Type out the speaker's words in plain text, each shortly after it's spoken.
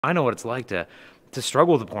I know what it's like to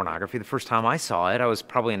struggle with pornography. The first time I saw it, I was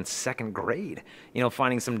probably in second grade,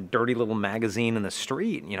 finding some dirty little magazine in the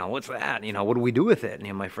street. What's that? What do we do with it?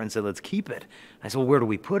 And my friend said, let's keep it. I said, well, where do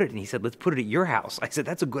we put it? And he said, let's put it at your house. I said,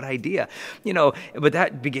 that's a good idea. But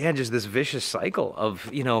that began just this vicious cycle of,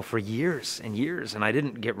 for years and years. And I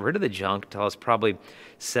didn't get rid of the junk until I was probably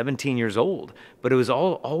 17 years old. But it was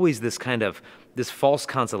always this kind of, this false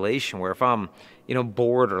consolation where if I'm,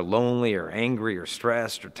 bored or lonely or angry or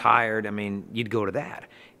stressed or tired, you'd go to that.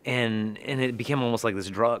 And it became almost like this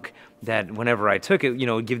drug that whenever I took it,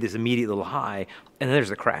 it would give this immediate little high, and then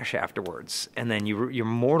there's a crash afterwards. And then you're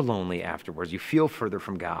more lonely afterwards. You feel further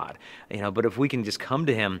from God. But if we can just come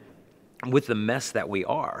to Him with the mess that we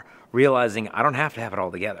are, realizing I don't have to have it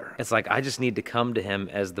all together. It's like I just need to come to Him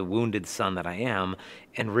as the wounded son that I am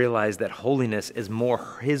and realize that holiness is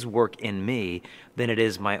more His work in me than it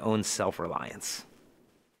is my own self-reliance.